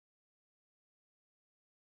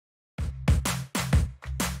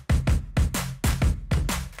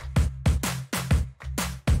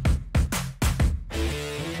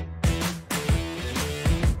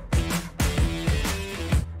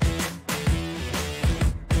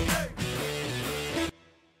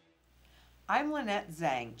I'm Lynette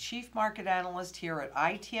Zang, Chief Market Analyst here at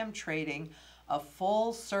ITM Trading, a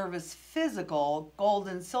full-service physical gold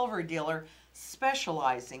and silver dealer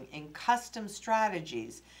specializing in custom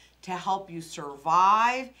strategies to help you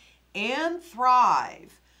survive and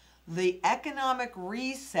thrive. The economic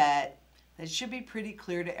reset that should be pretty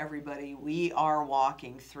clear to everybody we are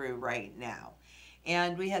walking through right now.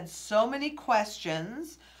 And we had so many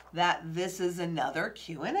questions that this is another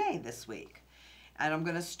Q&A this week. And I'm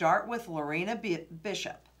going to start with Lorena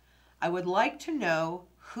Bishop. I would like to know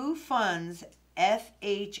who funds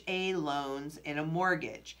FHA loans in a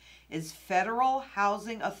mortgage. Is Federal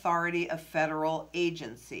Housing Authority a federal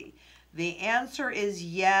agency? The answer is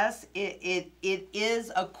yes. It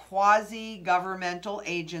is a quasi-governmental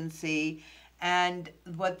agency, and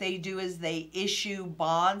what they do is they issue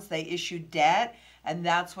bonds, they issue debt, and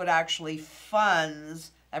that's what actually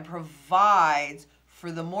funds and provides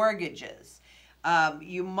for the mortgages.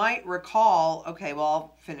 You might recall, okay, well,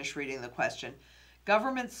 I'll finish reading the question.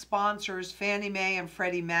 Government sponsors Fannie Mae and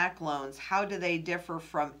Freddie Mac loans. How do they differ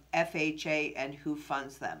from FHA and who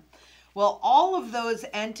funds them? Well, all of those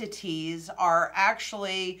entities are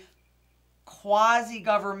actually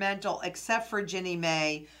quasi-governmental except for Ginnie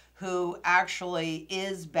Mae, who actually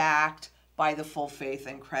is backed by the full faith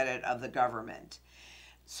and credit of the government.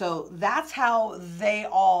 So that's how they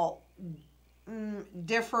all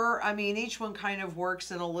differ. I mean, each one kind of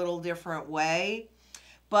works in a little different way,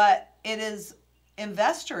 but it is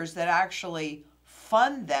investors that actually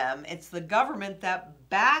fund them. It's the government that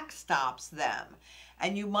backstops them.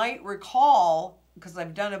 And you might recall, because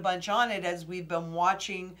I've done a bunch on it as we've been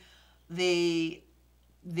watching the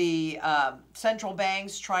central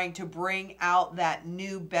banks trying to bring out that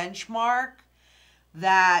new benchmark,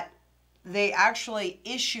 that they actually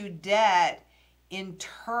issue debt in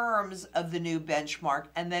terms of the new benchmark,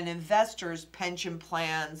 and then investors, pension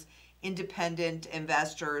plans, independent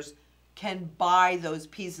investors can buy those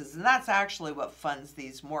pieces. And that's actually what funds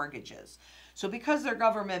these mortgages. So because they're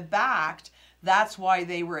government backed, that's why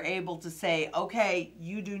they were able to say, okay,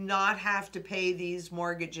 you do not have to pay these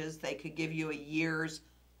mortgages. They could give you a year's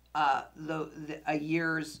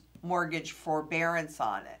mortgage forbearance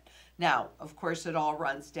on it. Now, of course, it all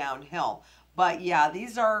runs downhill. But yeah,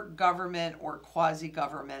 these are government or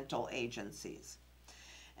quasi-governmental agencies.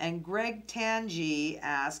 And Greg Tangi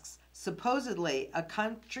asks, supposedly a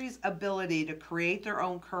country's ability to create their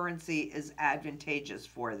own currency is advantageous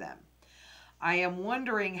for them. I am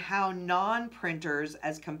wondering how non-printers,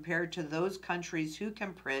 as compared to those countries who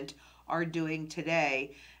can print, are doing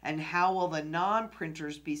today, and how will the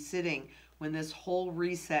non-printers be sitting when this whole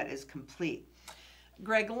reset is complete?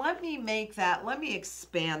 Greg, let me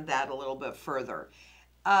expand that a little bit further.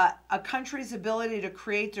 A country's ability to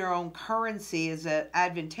create their own currency is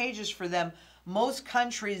advantageous for them. Most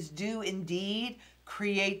countries do indeed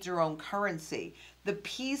create their own currency. The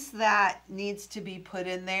piece that needs to be put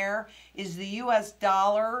in there is the US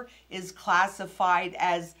dollar is classified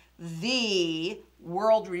as the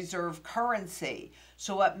world reserve currency.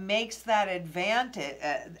 So what makes that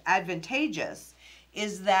advantageous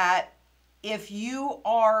is that if you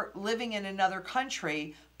are living in another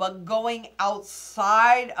country but going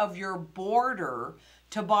outside of your border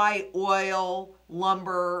to buy oil,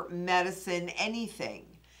 lumber, medicine, anything,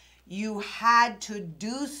 you had to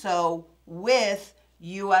do so with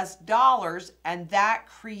US dollars, and that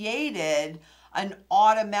created an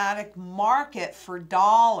automatic market for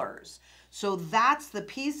dollars. So that's the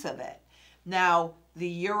piece of it. Now, the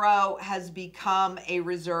euro has become a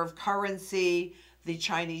reserve currency. The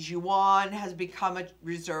Chinese yuan has become a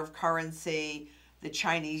reserve currency. The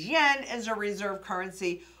Chinese yen is a reserve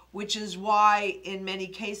currency, which is why in many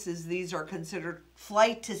cases these are considered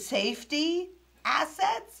flight to safety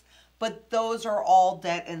assets, but those are all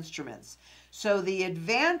debt instruments. So the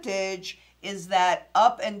advantage is that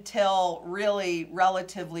up until really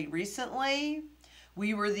relatively recently,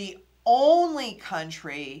 we were the only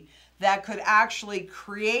country that could actually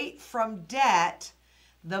create from debt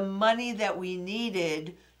the money that we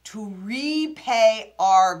needed to repay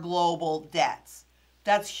our global debts.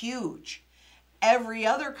 That's huge. Every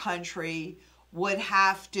other country would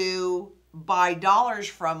have to buy dollars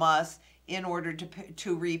from us in order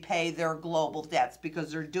to repay their global debts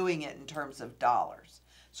because they're doing it in terms of dollars.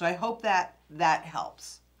 So I hope that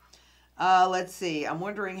helps. Let's see. I'm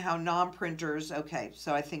wondering how non-printers, okay,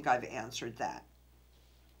 so I think I've answered that.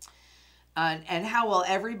 And how will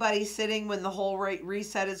everybody sitting when the whole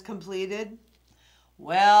reset is completed?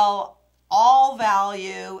 Well, all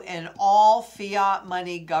value and all fiat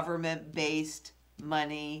money, government-based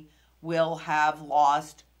money, will have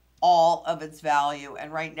lost all of its value.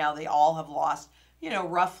 And right now they all have lost,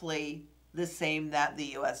 roughly the same that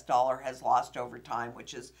the US dollar has lost over time,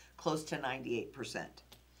 which is close to 98%.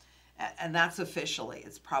 And that's officially.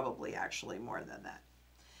 It's probably actually more than that.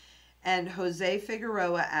 And Jose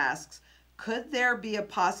Figueroa asks, could there be a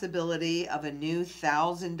possibility of a new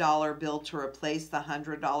 $1,000 bill to replace the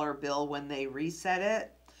 $100 bill when they reset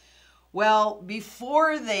it? Well,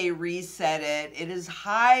 before they reset it, it is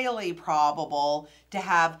highly probable to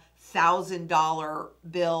have $1,000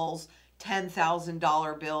 bills,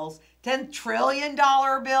 $10,000 bills, $10 trillion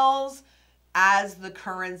bills as the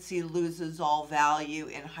currency loses all value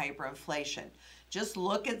in hyperinflation. Just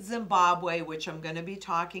look at Zimbabwe, which I'm going to be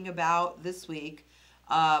talking about this week,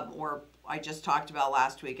 or I just talked about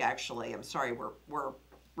last week, actually. I'm sorry, we're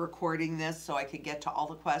recording this so I could get to all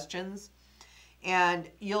the questions. And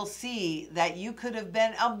you'll see that you could have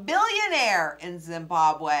been a billionaire in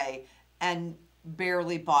Zimbabwe and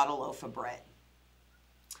barely bought a loaf of bread.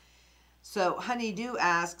 So Honeydew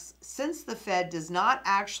asks, since the Fed does not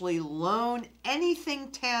actually loan anything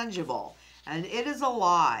tangible, and it is a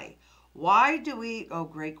lie, why do we, oh,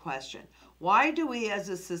 great question. Why do we as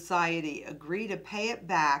a society agree to pay it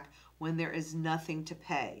back when there is nothing to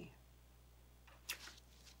pay?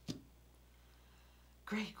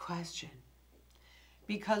 Great question.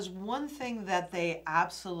 Because one thing that they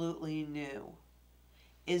absolutely knew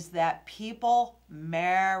is that people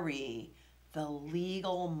marry the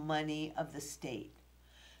legal money of the state.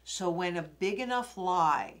 So when a big enough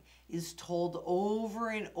lie is told over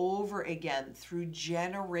and over again through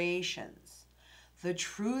generations, the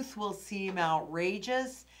truth will seem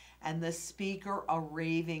outrageous and the speaker a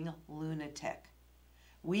raving lunatic.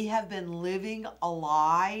 We have been living a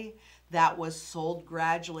lie that was sold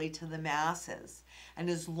gradually to the masses. And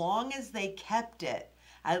as long as they kept it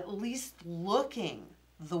at least looking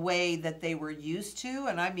the way that they were used to,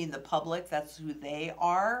 and I mean the public, that's who they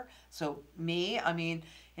are. So me, I mean,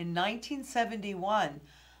 in 1971,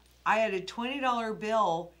 I had a $20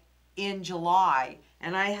 bill in July,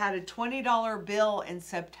 and I had a $20 bill in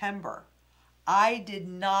September. I did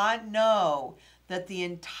not know that the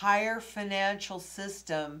entire financial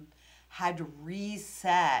system had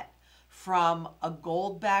reset from a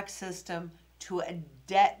gold-backed system to a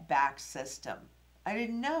debt-backed system. I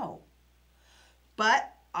didn't know.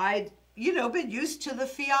 But I'd, been used to the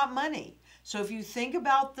fiat money. So if you think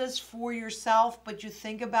about this for yourself, but you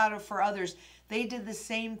think about it for others, they did the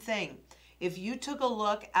same thing. If you took a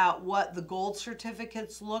look at what the gold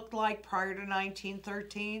certificates looked like prior to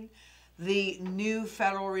 1913, the new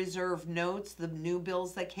Federal Reserve notes, the new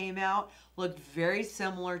bills that came out, looked very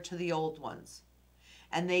similar to the old ones.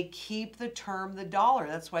 And they keep the term the dollar.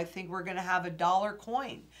 That's why I think we're going to have a dollar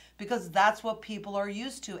coin, because that's what people are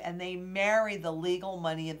used to, and they marry the legal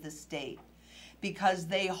money of the state because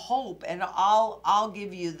they hope, and I'll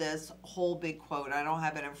give you this whole big quote. I don't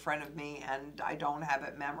have it in front of me and I don't have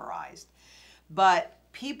it memorized. But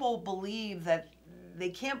people believe that they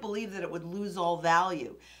can't believe that it would lose all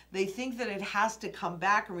value. They think that it has to come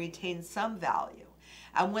back and retain some value.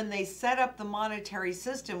 And when they set up the monetary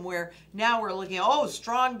system where now we're looking at, oh,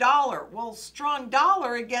 strong dollar. Well, strong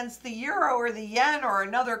dollar against the euro or the yen or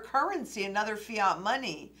another currency, another fiat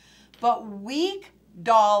money. But weak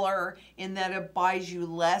dollar in that it buys you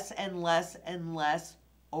less and less and less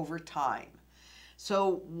over time.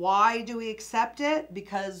 So why do we accept it?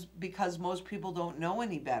 Because most people don't know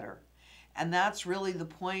any better. And that's really the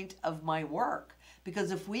point of my work.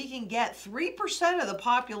 Because if we can get 3% of the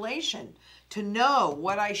population to know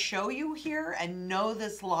what I show you here and know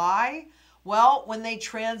this lie, well, when they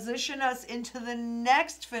transition us into the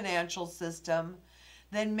next financial system,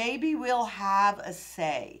 then maybe we'll have a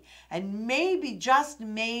say. And maybe, just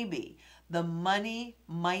maybe, the money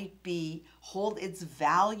might hold its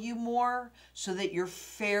value more so that you're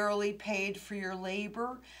fairly paid for your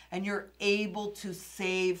labor and you're able to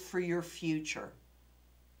save for your future.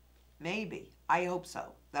 Maybe. I hope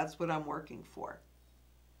so. That's what I'm working for.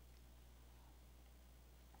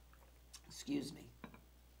 Excuse me.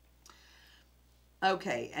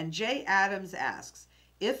 Okay, and Jay Adams asks,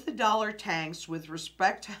 if the dollar tanks with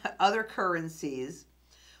respect to other currencies,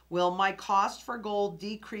 will my cost for gold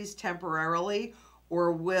decrease temporarily,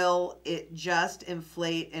 or will it just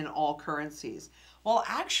inflate in all currencies? Well,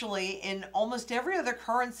 actually, in almost every other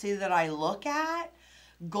currency that I look at,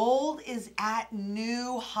 gold is at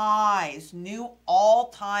new highs, new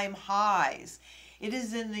all-time highs. It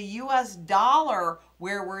is in the US dollar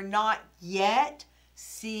where we're not yet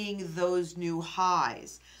seeing those new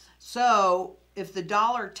highs. So if the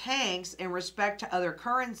dollar tanks in respect to other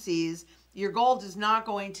currencies, your gold is not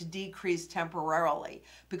going to decrease temporarily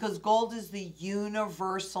because gold is the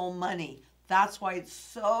universal money. That's why it's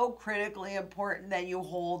so critically important that you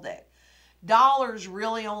hold it. dollars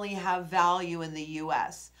really only have value in the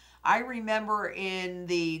US. I remember in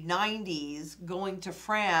the 90s going to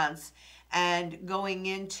France and going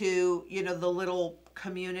into, you know, the little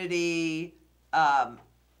community, what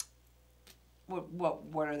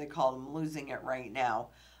are they called? I'm losing it right now.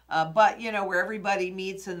 But, you know, where everybody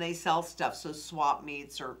meets and they sell stuff. So swap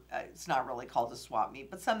meets, or it's not really called a swap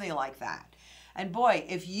meet, but something like that. And boy,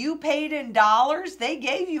 if you paid in dollars, they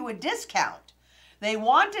gave you a discount. They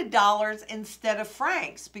wanted dollars instead of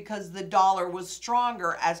francs because the dollar was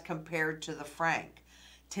stronger as compared to the franc.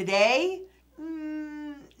 Today,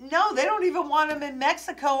 no, they don't even want them in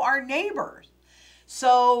Mexico, our neighbors.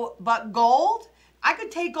 So, but gold, I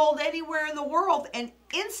could take gold anywhere in the world and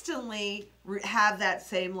instantly have that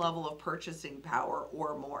same level of purchasing power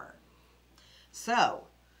or more. So,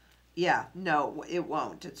 yeah, no, it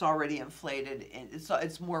won't. It's already inflated, and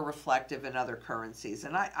it's more reflective in other currencies.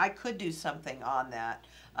 And I could do something on that.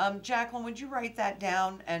 Jacqueline, would you write that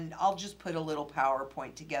down? And I'll just put a little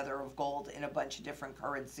PowerPoint together of gold in a bunch of different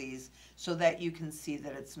currencies so that you can see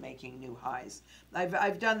that it's making new highs.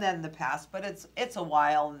 I've done that in the past, but it's a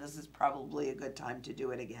while, and this is probably a good time to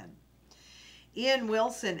do it again. Ian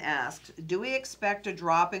Wilson asked, do we expect a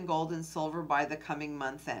drop in gold and silver by the coming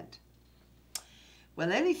month end? Well,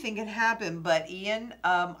 anything can happen, but Ian,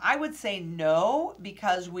 I would say no,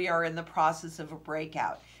 because we are in the process of a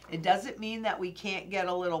breakout. It doesn't mean that we can't get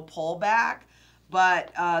a little pullback,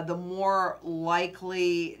 but the more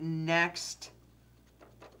likely next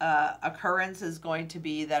occurrence is going to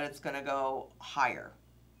be that it's going to go higher.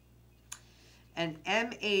 And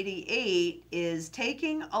M88 is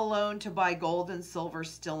taking a loan to buy gold and silver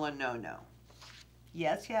still a no-no.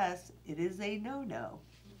 Yes, yes, it is a no-no.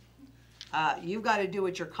 You've got to do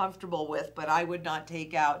what you're comfortable with, but I would not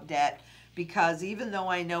take out debt because even though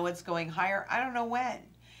I know it's going higher, I don't know when.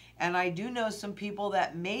 And I do know some people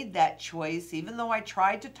that made that choice, even though I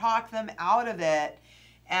tried to talk them out of it.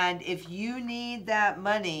 And if you need that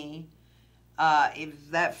money, if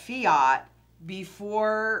that fiat,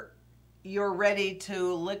 before you're ready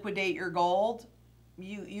to liquidate your gold,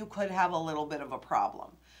 you could have a little bit of a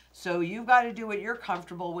problem. So you've got to do what you're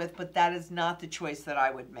comfortable with, but that is not the choice that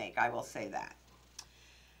I would make. I will say that.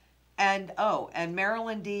 And and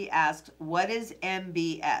Marilyn D asked, what is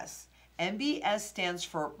MBS? MBS stands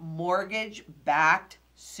for mortgage-backed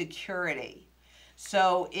security.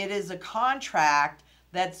 So it is a contract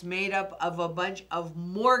that's made up of a bunch of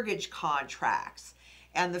mortgage contracts.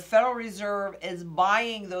 And the Federal Reserve is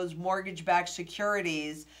buying those mortgage-backed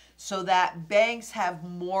securities so that banks have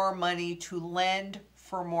more money to lend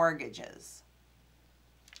for mortgages.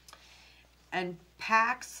 And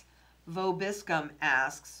Pax Vobiscum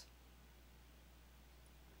asks,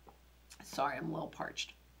 sorry, I'm a little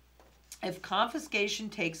parched. If confiscation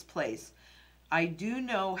takes place, I do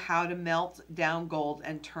know how to melt down gold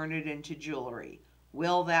and turn it into jewelry.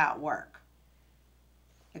 Will that work?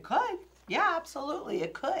 It could. Yeah, absolutely,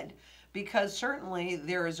 it could. Because certainly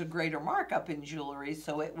there is a greater markup in jewelry,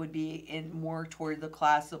 so it would be in more toward the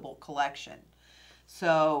classable collection.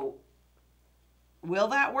 So will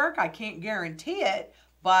that work? I can't guarantee it,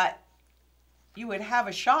 but you would have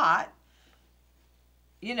a shot.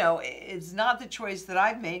 You know, it's not the choice that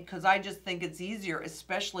I've made because I just think it's easier,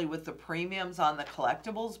 especially with the premiums on the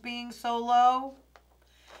collectibles being so low,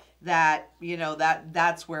 that, you know,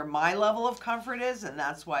 that's where my level of comfort is, and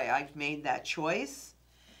that's why I've made that choice.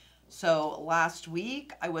 So last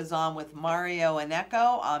week I was on with Mario and Echo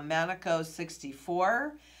on Manico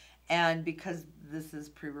 64, and because this is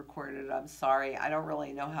pre-recorded, I'm sorry, I don't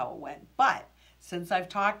really know how it went, but since I've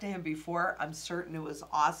talked to him before, I'm certain it was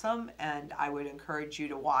awesome, and I would encourage you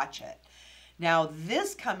to watch it. Now,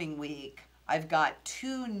 this coming week, I've got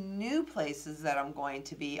 2 new places that I'm going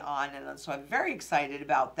to be on, and so I'm very excited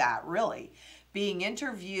about that, really. Being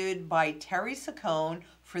interviewed by Terry Saccone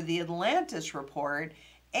for the Atlantis Report,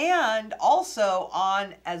 and also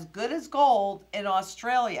on As Good as Gold in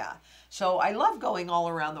Australia. So I love going all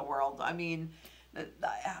around the world. I mean,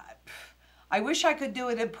 I wish I could do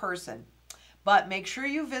it in person. But make sure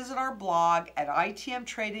you visit our blog at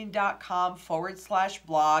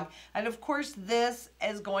itmtrading.com/blog. And of course, this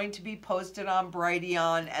is going to be posted on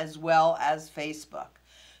Brighteon as well as Facebook.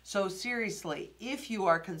 So seriously, if you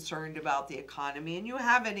are concerned about the economy and you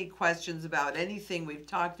have any questions about anything we've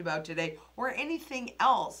talked about today or anything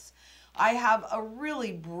else, I have a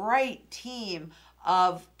really bright team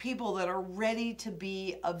of people that are ready to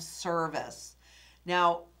be of service.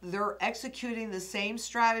 Now, they're executing the same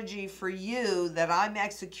strategy for you that I'm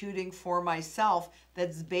executing for myself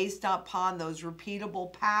that's based upon those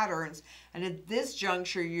repeatable patterns. And at this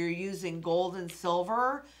juncture, you're using gold and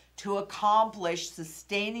silver to accomplish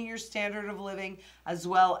sustaining your standard of living as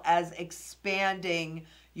well as expanding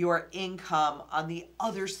your income on the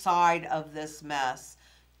other side of this mess.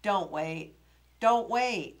 Don't wait. Don't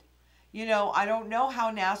wait. You know, I don't know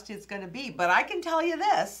how nasty it's going to be, but I can tell you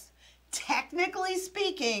this. Technically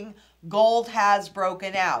speaking, gold has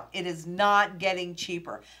broken out. It is not getting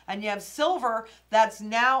cheaper. And you have silver that's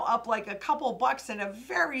now up like a couple bucks in a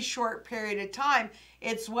very short period of time.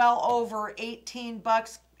 It's well over 18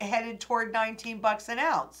 bucks, headed toward 19 bucks an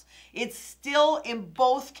ounce. It's still, in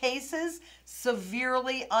both cases,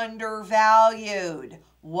 severely undervalued.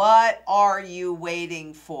 What are you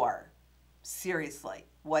waiting for? Seriously,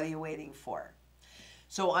 what are you waiting for?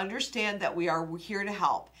 So understand that we are here to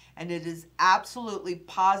help. And it is absolutely,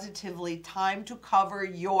 positively time to cover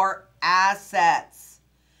your assets.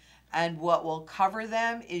 And what will cover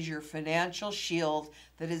them is your financial shield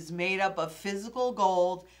that is made up of physical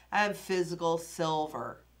gold and physical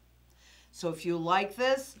silver. So if you like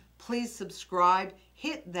this, please subscribe,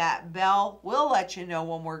 hit that bell. We'll let you know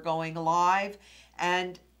when we're going live.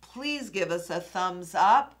 And please give us a thumbs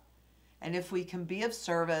up. And if we can be of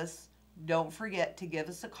service, don't forget to give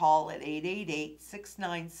us a call at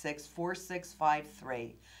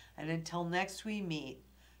 888-696-4653. And until next we meet,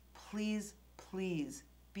 please, please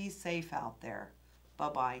be safe out there.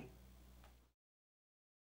 Bye-bye.